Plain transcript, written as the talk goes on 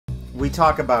We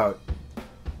talk about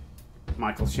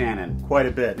Michael Shannon quite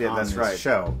a bit on that's this right.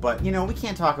 show, but you know, we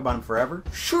can't talk about him forever.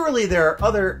 Surely there are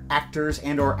other actors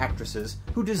and or actresses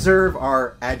who deserve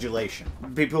our adulation.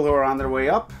 People who are on their way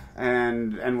up,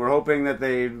 and we're hoping that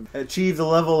they Achieve the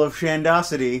level of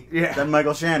Shandosity Yeah. that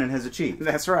Michael Shannon has achieved.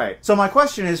 That's right. So my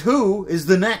question is, who is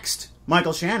the next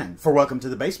Michael Shannon for Welcome to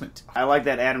the Basement? I like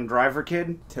that Adam Driver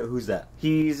kid. Who's that?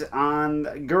 He's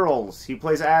on Girls. He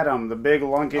plays Adam, the big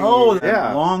lunking. Oh, that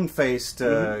yeah, long-faced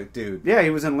dude. yeah. He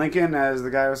was in Lincoln as the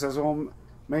guy who says, "Well,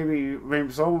 maybe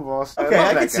some of us." Okay, love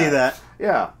I that can see guy. that.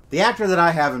 Yeah. The actor that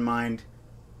I have in mind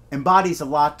embodies a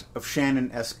lot of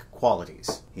Shannon-esque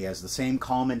qualities. He has the same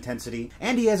calm intensity,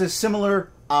 and he has a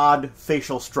similar odd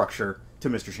facial structure to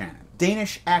Mr. Shannon.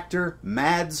 Danish actor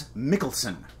Mads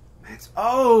Mikkelsen.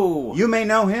 Oh, You may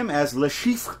know him as Le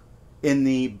Chiffre in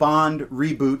the Bond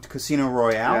reboot Casino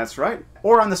Royale. that's right.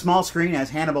 Or on the small screen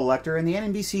as Hannibal Lecter in the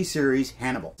NBC series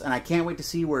Hannibal. And I can't wait to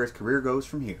see where his career goes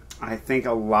from here. I think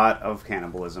a lot of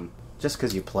cannibalism. Just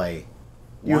because you play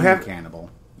You one have- cannibal.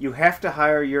 You have to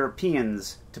hire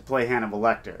Europeans to play Hannibal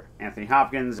Lecter. Anthony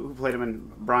Hopkins, who played him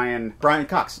in Brian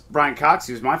Cox. Brian Cox,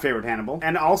 who's my favorite Hannibal,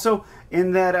 and also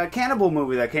in that cannibal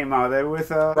movie that came out there with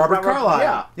Robert Carlyle.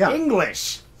 Yeah, Yeah.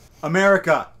 English.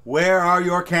 America, where are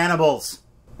your cannibals?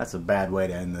 That's a bad way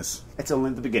to end this. It's only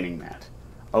the beginning, Matt.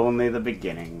 Only the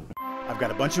beginning. I've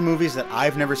got a bunch of movies that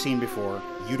I've never seen before.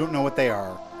 You don't know what they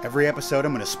are. Every episode,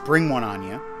 I'm going to spring one on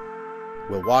you.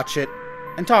 We'll watch it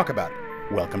and talk about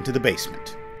it. Welcome to the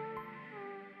basement.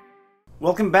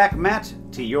 Welcome back, Matt,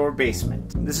 to your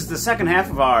basement. This is the second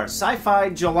half of our Sci-Fi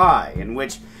July, in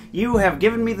which you have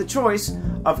given me the choice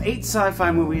of 8 sci-fi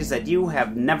movies that you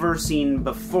have never seen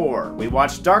before. We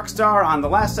watched Dark Star on the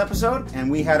last episode.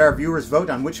 And we had our viewers vote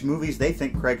on which movies they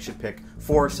think Craig should pick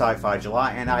for Sci-Fi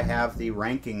July, and I have the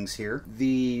rankings here.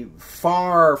 The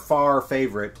far, far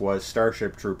favorite was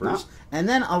Starship Troopers, and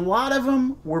then a lot of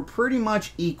them were pretty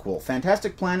much equal.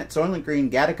 Fantastic Planet, Soylent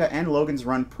Green, Gattaca, and Logan's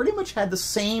Run pretty much had the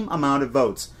same amount of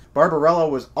votes. Barbarella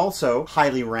was also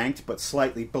highly ranked, but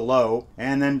slightly below,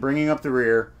 and then bringing up the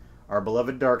rear, our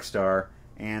beloved Dark Star,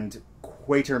 and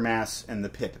Quatermass and the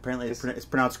Pit. Apparently it's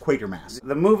pronounced Quatermass.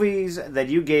 The movies that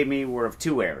you gave me were of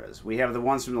 2 eras. We have the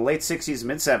ones from the late 60s,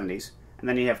 mid-70s, and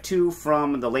then you have 2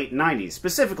 from the late 90s,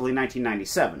 specifically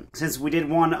 1997. Since we did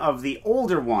one of the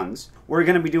older ones, we're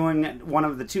going to be doing one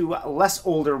of the 2 less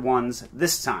older ones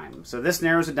this time. So this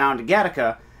narrows it down to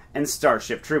Gattaca and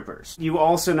Starship Troopers. You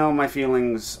also know my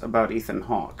feelings about Ethan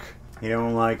Hawke. You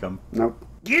don't like them. Nope.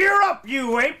 Gear up,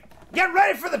 you ape! Get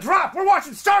ready for the drop! We're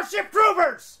watching Starship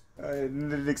Troopers! I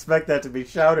didn't expect that to be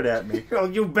shouted at me. Well,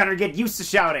 you better get used to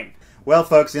shouting. Well,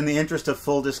 folks, in the interest of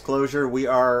full disclosure, we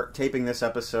are taping this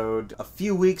episode a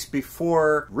few weeks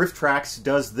before Riff Tracks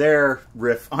does their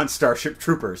riff on Starship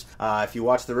Troopers. If you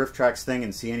watch the Riff Tracks thing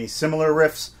and see any similar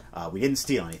riffs, we didn't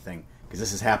steal anything, because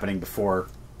this is happening before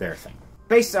their thing.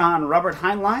 Based on Robert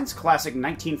Heinlein's classic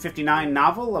 1959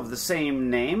 novel of the same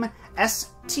name,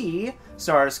 S.T.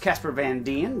 stars Casper Van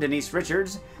Dien, Denise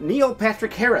Richards, Neil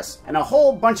Patrick Harris, and a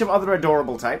whole bunch of other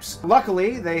adorable types.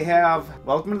 Luckily, they have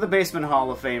Welcome to the Basement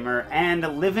Hall of Famer and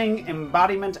living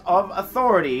embodiment of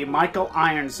authority, Michael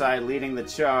Ironside, leading the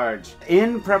charge.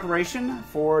 In preparation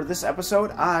for this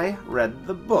episode, I read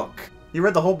the book. You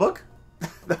read the whole book?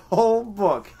 The whole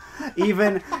book.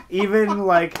 Even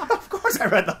like, of course I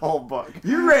read the whole book.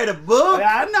 You read a book?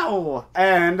 I know.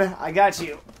 And I got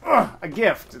you a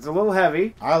gift. It's a little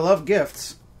heavy. I love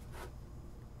gifts.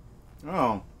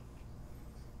 Oh.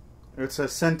 It's a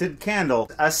scented candle.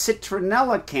 A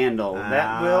citronella candle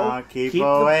that will keep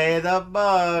away the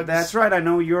bugs. That's right. I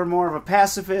know you're more of a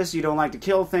pacifist. You don't like to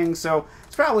kill things, so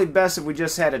it's probably best if we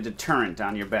just had a deterrent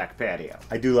on your back patio.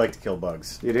 I do like to kill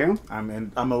bugs. You do?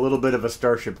 I'm a little bit of a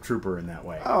Starship Trooper in that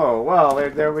way. Oh, well,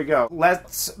 there we go.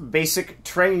 Let's basic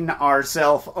train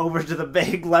ourselves over to the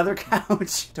big leather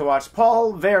couch to watch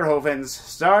Paul Verhoeven's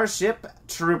Starship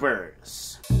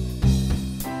Troopers.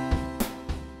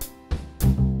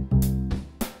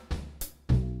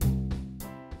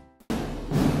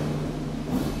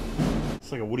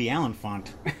 It's like a Woody Allen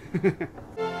font.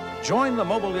 Join the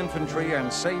mobile infantry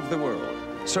and save the world.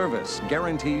 Service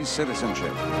guarantees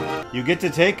citizenship. You get to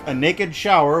take a naked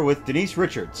shower with Denise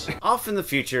Richards. Off in the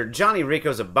future, Johnny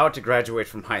Rico's about to graduate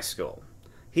from high school.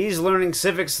 He's learning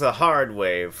civics the hard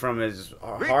way from his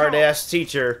hard-ass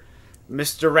teacher,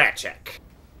 Mr. Ratchek.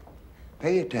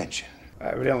 Pay attention.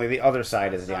 Evidently, the other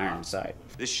side is the iron side.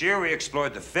 This year we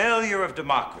explored the failure of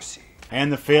democracy.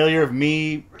 And the failure of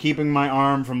me keeping my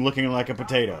arm from looking like a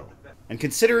potato. And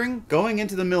considering going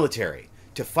into the military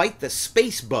to fight the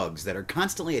space bugs that are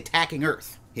constantly attacking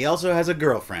Earth. He also has a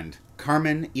girlfriend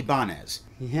Carmen Ibanez,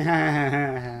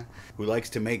 Yeah. who likes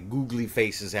to make googly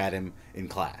faces at him in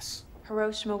class.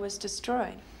 Hiroshima was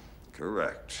destroyed.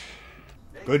 Correct.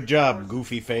 Good job,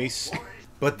 goofy face.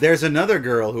 But there's another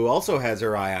girl who also has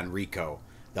her eye on Rico,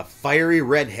 the fiery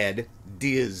redhead,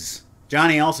 Diz.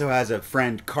 Johnny also has a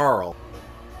friend, Carl.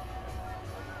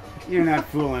 You're not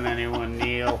fooling anyone,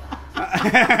 Neil.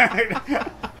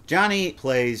 Johnny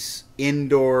plays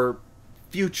indoor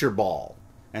future ball.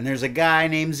 And there's a guy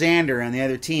named Xander on the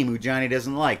other team who Johnny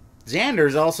doesn't like.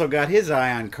 Xander's also got his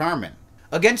eye on Carmen.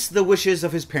 Against the wishes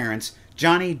of his parents,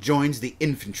 Johnny joins the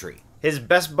infantry, His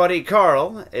best buddy,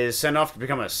 Carl, is sent off to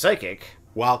become a psychic.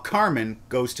 while Carmen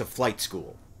goes to flight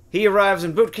school. He arrives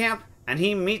in boot camp, and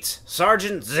he meets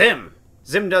Sergeant Zim.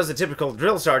 Zim does the typical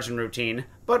drill sergeant routine,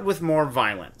 but with more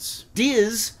violence.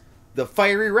 Diz, the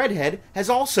fiery redhead, has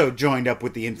also joined up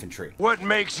with the infantry. What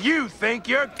makes you think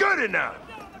you're good enough?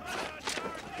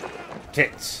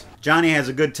 Tits. Johnny has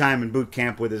a good time in boot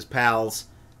camp with his pals,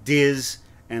 Diz,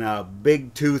 and a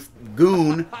big-toothed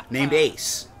goon named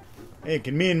Ace. Hey,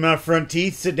 can me and my front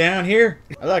teeth sit down here?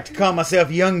 I like to call myself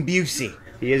Young Busey.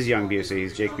 He is young Busey.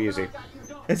 He's Jake Busey.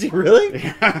 Is he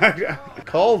really?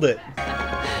 Called it.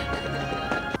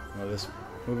 Oh, this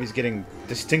movie's getting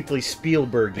distinctly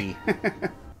Spielberg-y.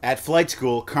 At flight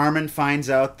school, Carmen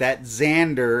finds out that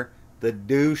Xander, the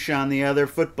douche on the other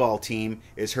football team,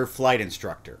 is her flight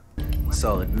instructor.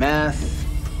 Solid math,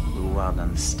 a little wild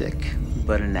on the stick,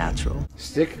 but a natural.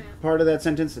 Stick part of that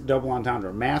sentence, double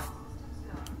entendre. Math,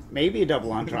 maybe a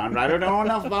double entendre. I don't know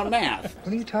enough about math.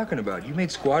 What are you talking about? You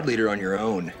made squad leader on your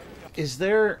own. Is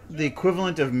there the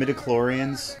equivalent of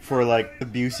midichlorians for, like, the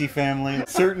Busey family?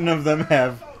 Certain of them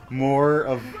have more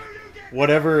of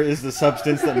whatever is the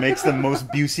substance that makes them most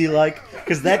Busey-like.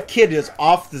 Because that kid is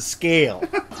off the scale.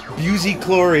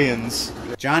 Busey-chlorians.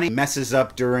 Johnny messes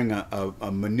up during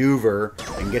a maneuver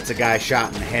and gets a guy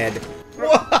shot in the head.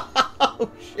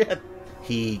 Whoa, shit.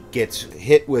 He gets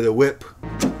hit with a whip.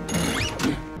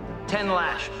 10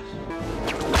 lashes.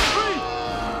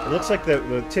 It looks like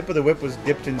the tip of the whip was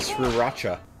dipped in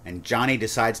sriracha. And Johnny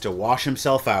decides to wash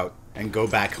himself out and go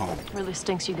back home. Really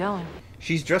stinks you going.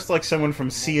 She's dressed like someone from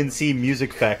CNC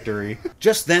Music Factory.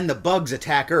 Just then, the bugs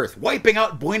attack Earth, wiping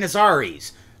out Buenos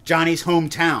Aires, Johnny's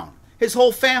hometown. His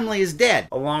whole family is dead.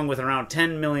 Along with around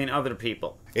 10 million other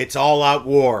people. It's all-out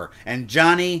war, and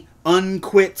Johnny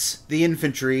unquits the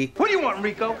infantry. What do you want,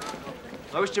 Rico?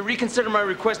 I wish to reconsider my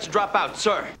request to drop out,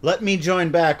 sir. Let me join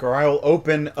back, or I will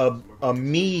open a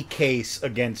me case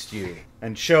against you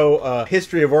and show a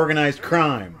history of organized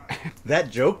crime. That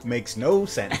joke makes no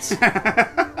sense.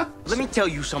 Let me tell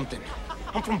you something.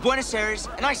 I'm from Buenos Aires,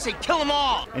 and I say kill them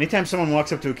all! Anytime someone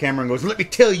walks up to a camera and goes, "Let me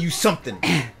tell you something,"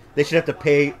 they should have to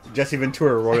pay Jesse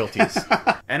Ventura royalties.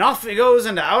 And off he goes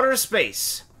into outer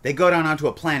space. They go down onto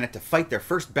a planet to fight their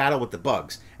first battle with the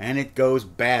bugs, and it goes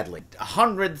badly.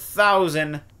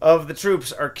 100,000 of the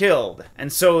troops are killed,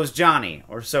 and so is Johnny,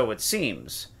 or so it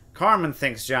seems. Carmen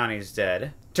thinks Johnny's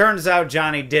dead. Turns out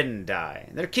Johnny didn't die.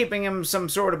 They're keeping him some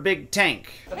sort of big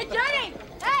tank. Hey, Johnny!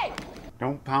 Hey!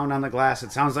 Don't pound on the glass.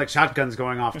 It sounds like shotguns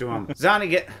going off to him. Johnny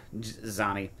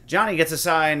gets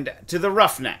assigned to the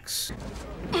Roughnecks.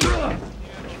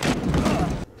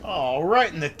 Oh,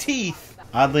 right in the teeth.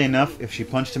 Oddly enough, if she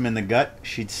punched him in the gut,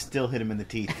 she'd still hit him in the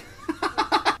teeth.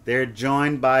 They're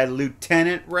joined by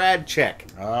Lieutenant Radchek.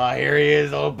 Oh, here he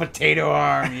is, old potato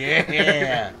arm,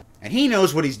 yeah. And he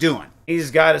knows what he's doing.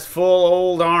 He's got his full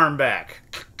old arm back.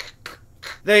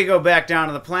 They go back down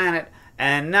to the planet,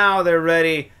 and now they're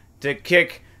ready to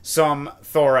kick some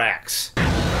thorax.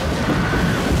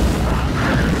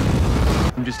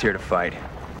 I'm just here to fight.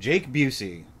 Jake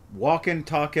Busey, walking,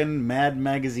 talking, Mad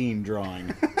Magazine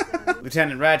drawing.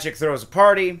 Lieutenant Radchik throws a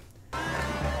party.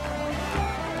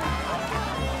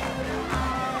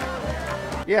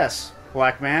 Yes,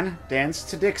 black man, dance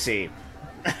to Dixie.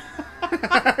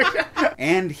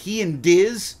 And he and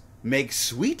Diz make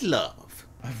sweet love.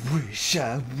 I wish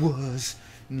I was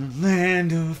in the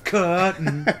land of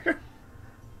cotton.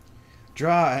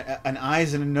 Draw an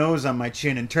eyes and a nose on my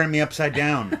chin and turn me upside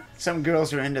down. Some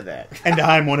girls are into that. And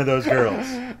I'm one of those girls.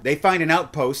 They find an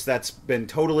outpost that's been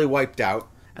totally wiped out.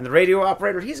 And the radio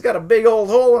operator, he's got a big old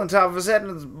hole on top of his head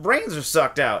and his brains are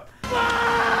sucked out.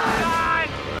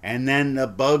 And then the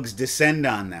bugs descend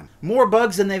on them. More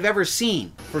bugs than they've ever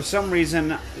seen. For some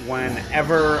reason,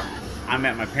 whenever I'm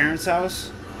at my parents'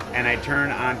 house and I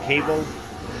turn on cable,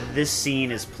 this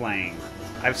scene is playing.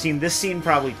 I've seen this scene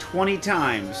probably 20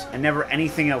 times and never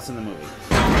anything else in the movie.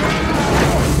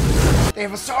 They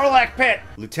have a Sarlacc pit!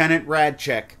 Lieutenant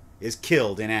Radchek is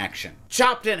killed in action.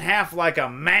 Chopped in half like a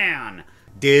man!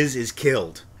 Diz is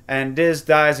killed. And Diz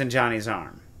dies in Johnny's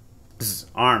arm.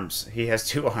 Arms. He has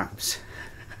 2 arms.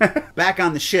 Back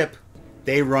on the ship,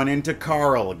 they run into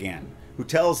Carl again, who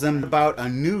tells them about a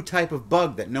new type of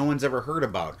bug that no one's ever heard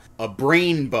about. A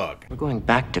brain bug. We're going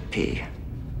back to P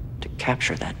to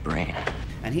capture that brain.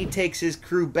 And he takes his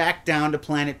crew back down to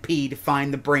planet P to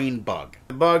find the brain bug.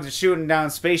 The bugs are shooting down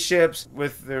spaceships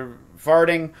with their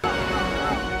farting.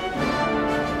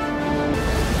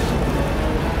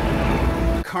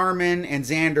 Carmen and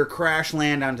Xander crash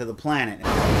land onto the planet.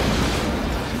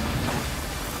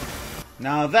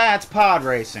 Now that's pod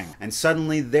racing. And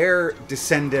suddenly they're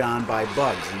descended on by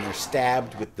bugs and they're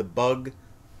stabbed with the bug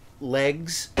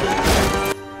legs.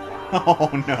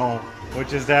 Oh no. What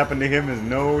just happened to him is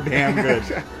no damn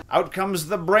good. Out comes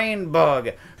the brain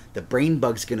bug. The brain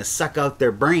bug's gonna suck out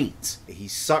their brains. He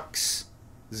sucks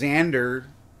Xander.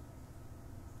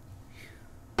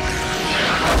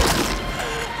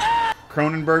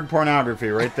 Cronenberg pornography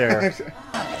right there.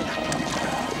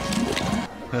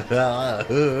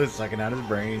 Sucking out his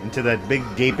brain into that big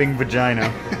gaping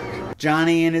vagina.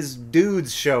 Johnny and his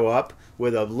dudes show up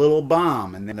with a little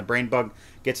bomb, and then the brain bug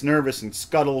gets nervous and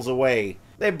scuttles away.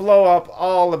 They blow up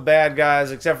all the bad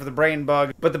guys except for the brain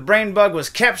bug, but the brain bug was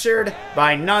captured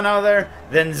by none other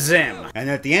than Zim. And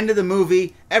at the end of the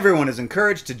movie, everyone is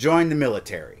encouraged to join the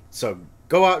military. So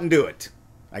go out and do it,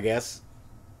 I guess.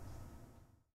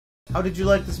 How did you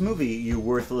like this movie, you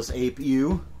worthless ape,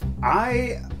 you?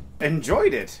 I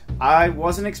enjoyed it. I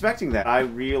wasn't expecting that. I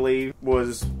really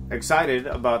was excited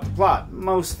about the plot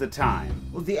most of the time.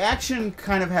 Well, the action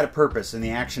kind of had a purpose, and the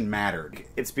action mattered.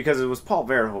 It's because it was Paul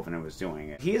Verhoeven who was doing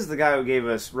it. He is the guy who gave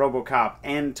us RoboCop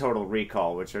and Total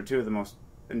Recall, which are 2 of the most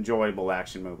enjoyable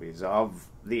action movies of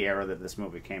the era that this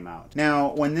movie came out.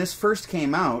 Now, when this first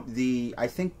came out, I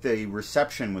think the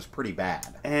reception was pretty bad.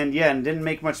 And yeah, and didn't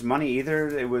make much money either.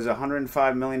 It was a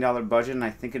 $105 million budget, and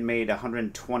I think it made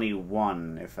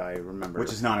 121, if I remember.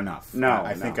 Which is not enough. No,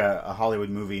 I think a Hollywood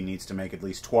movie needs to make at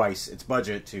least twice its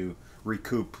budget to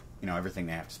recoup, everything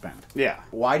they have to spend. Yeah.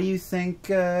 Why do you think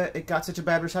it got such a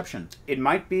bad reception? It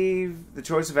might be the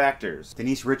choice of actors.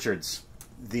 Denise Richards,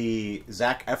 the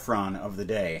Zac Efron of the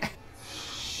day.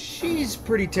 She's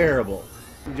pretty terrible.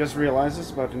 You just realized this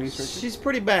about Denise Richards? She's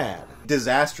pretty bad.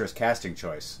 Disastrous casting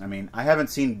choice. I mean, I haven't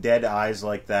seen dead eyes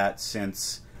like that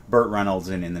since Burt Reynolds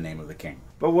in the Name of the King.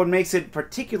 But what makes it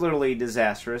particularly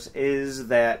disastrous is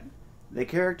that the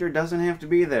character doesn't have to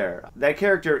be there. That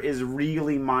character is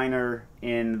really minor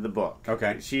in the book.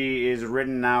 Okay. She is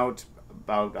written out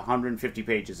about 150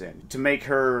 pages in. To make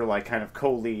her like kind of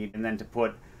co-lead and then to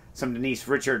put some Denise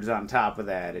Richards on top of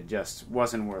that, it just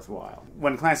wasn't worthwhile.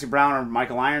 When Clancy Brown or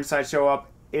Michael Ironside show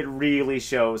up, it really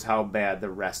shows how bad the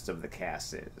rest of the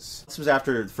cast is. This was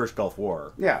after the first Gulf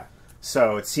War. Yeah.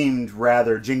 So it seemed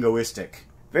rather jingoistic.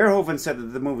 Verhoeven said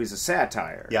that the movie's a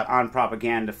satire Yep. on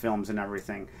propaganda films and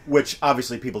everything. Which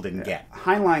obviously people didn't get.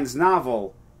 Heinlein's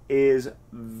novel is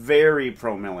very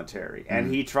pro-military,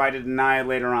 and he tried to deny it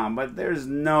later on, but there's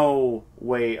no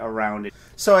way around it.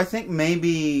 So I think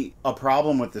maybe a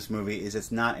problem with this movie is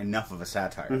it's not enough of a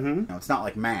satire. It's not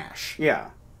like MASH.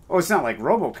 Yeah. Oh, it's not like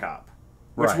RoboCop,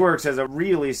 which Right. works as a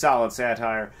really solid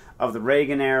satire of the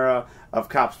Reagan era, of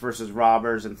cops versus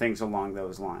robbers, and things along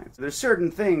those lines. There's certain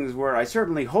things where I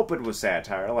certainly hope it was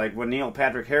satire, like when Neil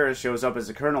Patrick Harris shows up as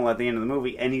a colonel at the end of the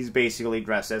movie, and he's basically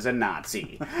dressed as a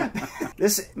Nazi.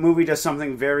 This movie does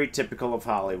something very typical of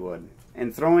Hollywood.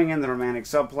 And throwing in the romantic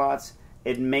subplots,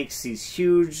 it makes these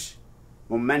huge,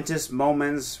 momentous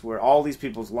moments where all these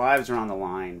people's lives are on the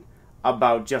line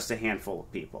about just a handful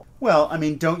of people. Well, I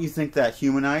mean, don't you think that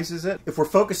humanizes it? If we're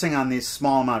focusing on these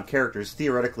small amount of characters,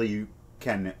 theoretically you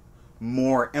can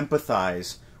more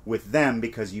empathize with them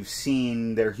because you've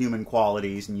seen their human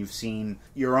qualities and you've seen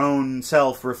your own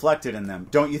self reflected in them.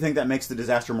 Don't you think that makes the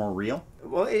disaster more real?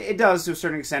 Well, it does to a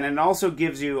certain extent, and it also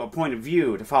gives you a point of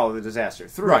view to follow the disaster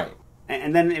through. Right.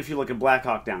 And then if you look at Black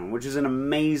Hawk Down, which is an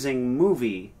amazing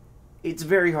movie, it's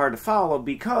very hard to follow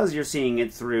because you're seeing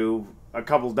it through a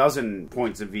couple dozen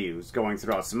points of views going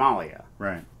throughout Somalia.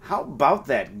 Right. How about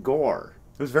that gore?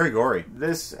 It was very gory.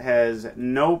 This has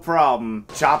no problem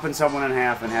chopping someone in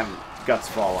half and having guts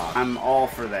fall out. I'm all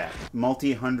for that.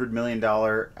 Multi-$100 million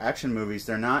action movies,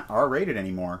 they're not R-rated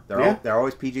anymore. Yeah. They're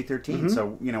always PG-13,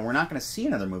 so, we're not going to see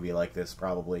another movie like this,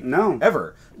 probably. No.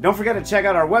 Ever. Don't forget to check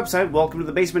out our website,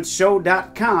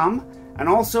 welcometothebasementshow.com, and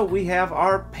also we have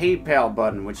our PayPal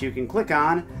button, which you can click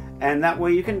on, and that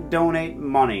way you can donate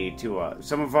money to us.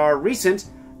 Some of our recent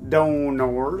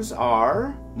donors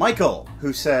are Michael,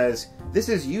 who says, "This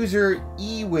is user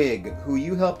Ewig, who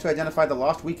you helped to identify the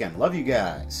lost weekend. Love you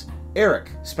guys." Eric,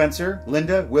 Spencer,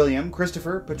 Linda, William,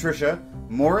 Christopher, Patricia,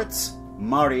 Moritz,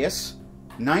 Marius,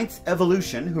 Ninth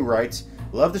Evolution, who writes,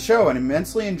 love the show and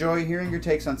immensely enjoy hearing your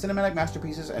takes on cinematic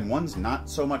masterpieces and ones not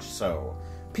so much so.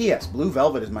 P.S. Blue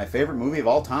Velvet is my favorite movie of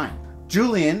all time.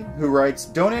 Julian, who writes,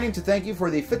 donating to thank you for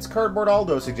the Fitz Cardboard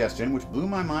Aldo suggestion, which blew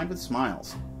my mind with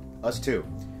smiles. Us too.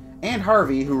 And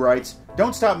Harvey, who writes,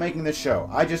 don't stop making this show.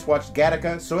 I just watched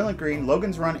Gattaca, Soylent Green,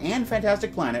 Logan's Run, and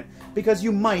Fantastic Planet because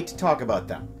you might talk about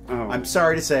them. Oh. I'm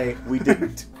sorry to say we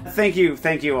didn't. Thank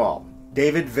you all.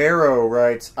 David Vero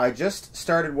writes, I just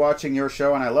started watching your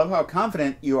show and I love how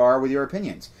confident you are with your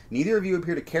opinions. Neither of you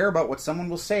appear to care about what someone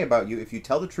will say about you if you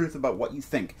tell the truth about what you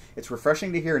think. It's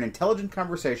refreshing to hear an intelligent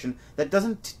conversation that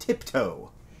doesn't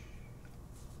tiptoe.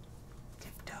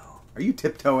 Tiptoe. Are you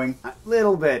tiptoeing? A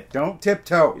little bit. Don't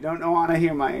tiptoe. You don't want to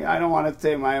hear I don't want to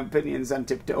say my opinions on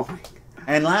tiptoeing.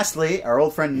 And lastly, our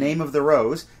old friend Name of the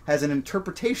Rose has an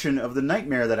interpretation of the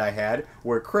nightmare that I had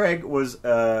where Craig was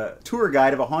a tour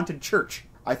guide of a haunted church.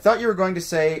 I thought you were going to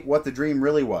say what the dream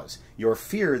really was. Your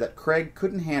fear that Craig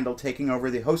couldn't handle taking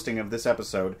over the hosting of this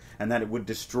episode and that it would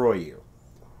destroy you.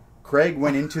 Craig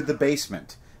went into the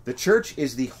basement. The church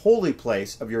is the holy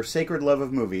place of your sacred love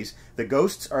of movies. The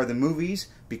ghosts are the movies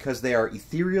because they are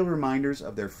ethereal reminders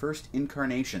of their first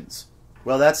incarnations.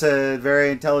 Well, that's a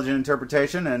very intelligent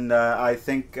interpretation, and I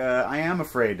think I am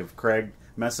afraid of Craig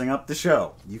messing up the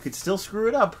show. You could still screw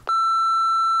it up.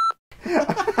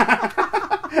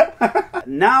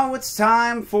 Now it's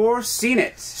time for Seen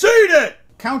It. Seen It!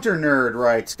 Counter Nerd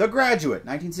writes, The Graduate,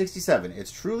 1967.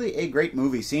 It's truly a great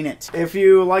movie. Seen it. If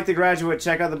you like The Graduate,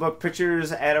 check out the book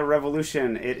Pictures at a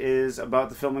Revolution. It is about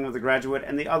the filming of The Graduate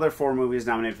and the other 4 movies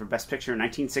nominated for Best Picture in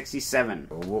 1967.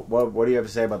 What do you have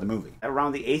to say about the movie?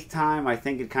 Around the 8th time, I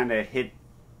think it kind of hit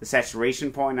the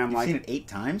saturation point. You've seen it 8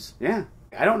 times? Yeah.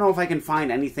 I don't know if I can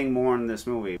find anything more in this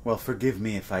movie. Well, forgive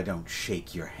me if I don't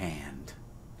shake your hand.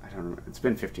 I don't remember. It's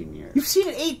been 15 years. You've seen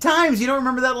it 8 times. You don't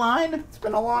remember that line? It's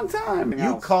been a long time.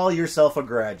 You call yourself a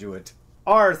graduate.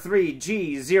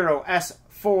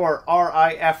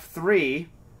 R3G0S4RIF3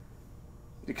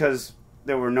 because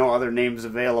there were no other names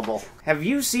available. Have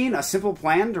you seen A Simple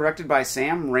Plan directed by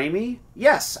Sam Raimi?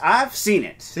 Yes, I've seen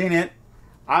it. Seen it.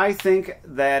 I think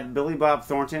that Billy Bob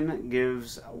Thornton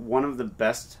gives one of the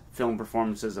best film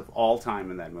performances of all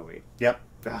time in that movie. Yep.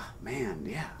 Man,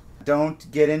 yeah. Don't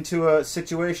get into a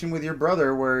situation with your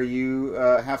brother where you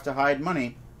have to hide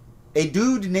money. A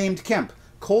Dude Named Kemp,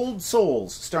 Cold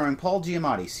Souls, starring Paul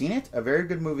Giamatti. Seen it? A very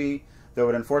good movie, though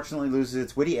it unfortunately loses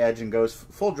its witty edge and goes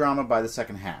full drama by the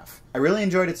second half. I really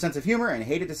enjoyed its sense of humor and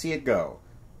hated to see it go.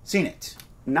 Seen it?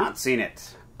 Not seen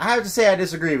it. I have to say I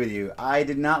disagree with you. I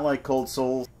did not like Cold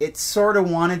Souls. It sort of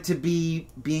wanted to be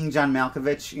being John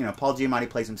Malkovich. You know, Paul Giamatti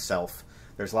plays himself.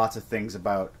 There's lots of things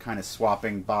about kind of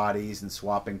swapping bodies and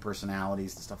swapping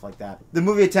personalities and stuff like that. The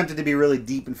movie attempted to be really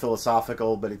deep and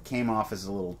philosophical, but it came off as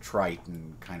a little trite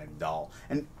and kind of dull.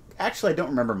 And actually, I don't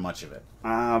remember much of it.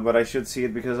 But I should see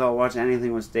it because I'll watch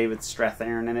anything with David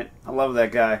Strathairn in it. I love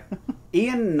that guy.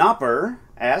 Ian Knopper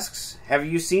asks, have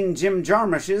you seen Jim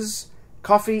Jarmusch's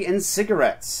Coffee and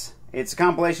Cigarettes? It's a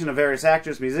compilation of various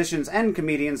actors, musicians, and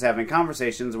comedians having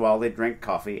conversations while they drink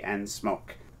coffee and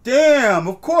smoke. Damn,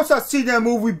 of course I've seen that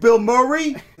movie, Bill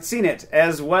Murray. Seen it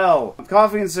as well.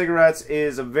 Coffee and Cigarettes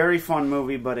is a very fun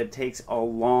movie, but it takes a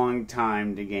long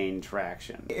time to gain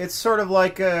traction. It's sort of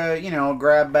like a,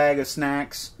 grab bag of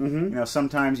snacks. Mm-hmm.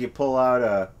 Sometimes you pull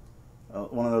out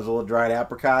one of those little dried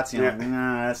apricots, Yeah. like,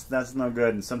 nah, that's no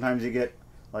good. And sometimes you get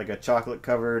like a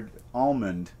chocolate-covered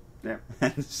almond. Yeah.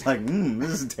 And it's like,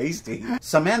 this is tasty.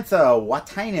 Samantha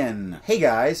Watainen. Hey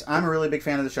guys, I'm a really big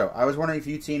fan of the show. I was wondering if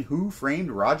you'd seen Who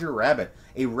Framed Roger Rabbit,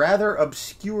 a rather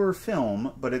obscure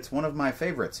film, but it's one of my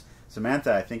favorites.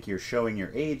 Samantha, I think you're showing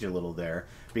your age a little there,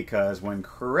 because when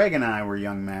Craig and I were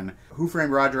young men, Who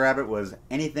Framed Roger Rabbit was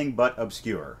anything but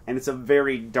obscure. And it's a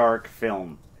very dark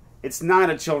film. It's not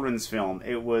a children's film.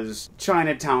 It was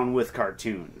Chinatown with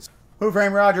cartoons. Who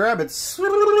Framed Roger Rabbit?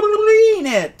 Seen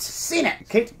it! Seen it!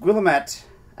 Kate Guillemette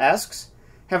asks,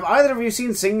 have either of you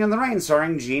seen Singing in the Rain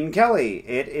starring Gene Kelly?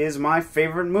 It is my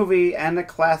favorite movie and a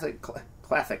classic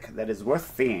that is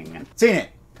worth seeing. Seen it!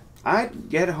 I'd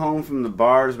get home from the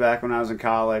bars back when I was in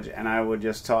college and I would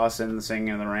just toss in the Singing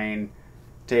in the Rain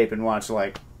tape and watch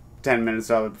like 10 minutes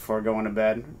of it before going to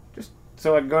bed. Just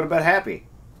so I could go to bed happy.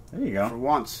 There you go. For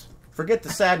once. Forget the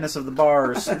sadness of the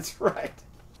bars. That's right.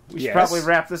 We should probably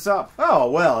wrap this up.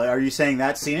 Oh, well, are you saying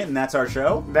that's Seen It and that's our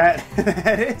show? That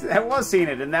was Seen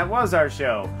It and that was our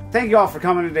show. Thank you all for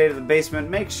coming today to the basement.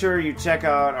 Make sure you check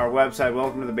out our website,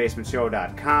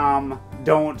 welcometothebasementshow.com.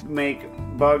 Don't make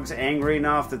bugs angry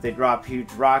enough that they drop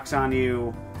huge rocks on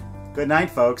you. Good night,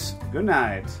 folks. Good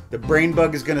night. The brain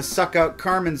bug is going to suck out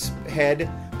Carmen's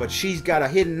head but she's got a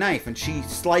hidden knife and she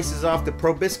slices off the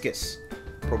proboscis.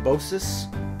 Proboscis?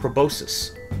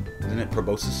 Proboscis. Isn't it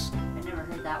proboscis? I've never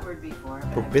heard that word before.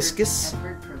 Proboscis? I've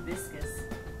heard proboscis.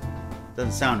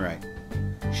 Doesn't sound right.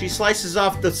 She slices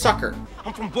off the sucker.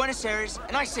 I'm from Buenos Aires,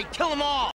 and I say kill them all!